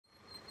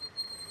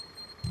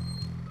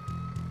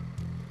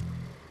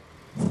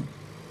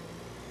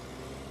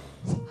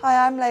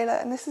Hi, I'm Laila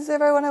and this is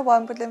Xero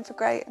 101 with Linford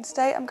Grey, and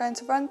today I'm going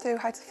to run through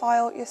how to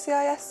file your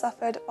CIS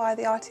Suffered via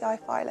the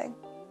RTI filing.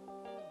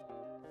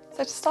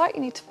 So to start,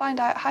 you need to find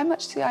out how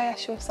much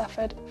CIS you have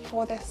suffered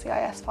for this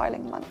CIS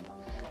filing month,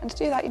 and to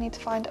do that you need to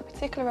find a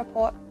particular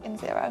report in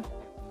Xero.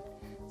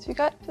 So you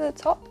go up to the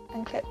top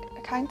and click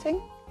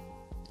Accounting.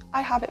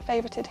 I have it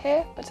favourited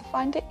here, but to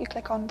find it you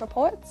click on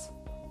Reports.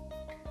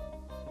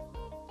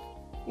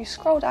 You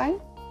scroll down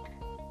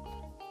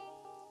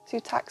to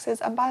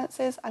Taxes and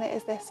Balances, and it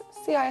is this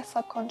CIS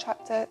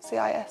Subcontractor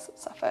CIS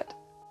Suffered.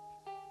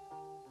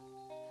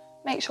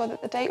 Make sure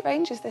that the date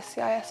range is this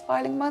CIS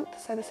filing month,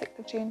 so the 6th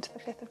of June to the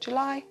 5th of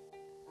July,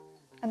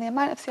 and the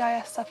amount of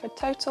CIS suffered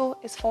total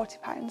is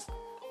 £40.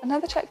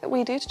 Another check that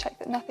we do to check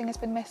that nothing has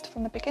been missed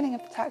from the beginning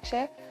of the tax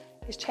year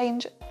is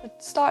change the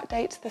start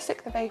date to the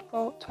 6th of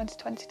April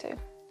 2022.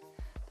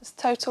 This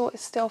total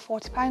is still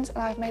 £40 and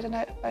I've made a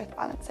note of both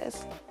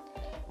balances.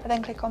 I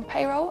then click on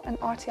Payroll and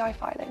RTI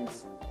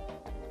Filings.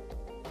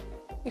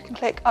 You can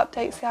click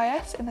Update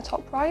CIS in the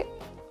top right,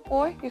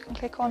 or you can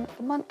click on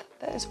the month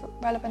that is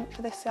relevant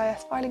for this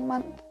CIS filing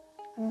month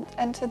and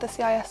enter the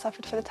CIS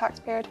suffered for the tax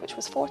period, which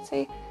was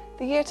 40.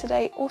 The year to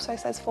date also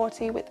says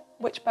 40,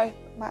 which both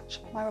match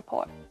my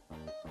report.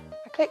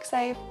 I click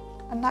Save,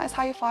 and that is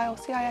how you file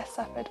CIS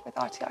Suffered with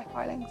RTI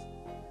filings.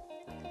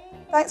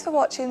 Thanks for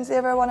watching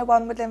Xero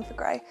 101 with Linford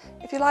Grey.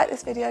 If you like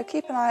this video,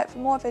 keep an eye out for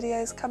more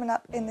videos coming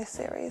up in this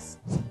series.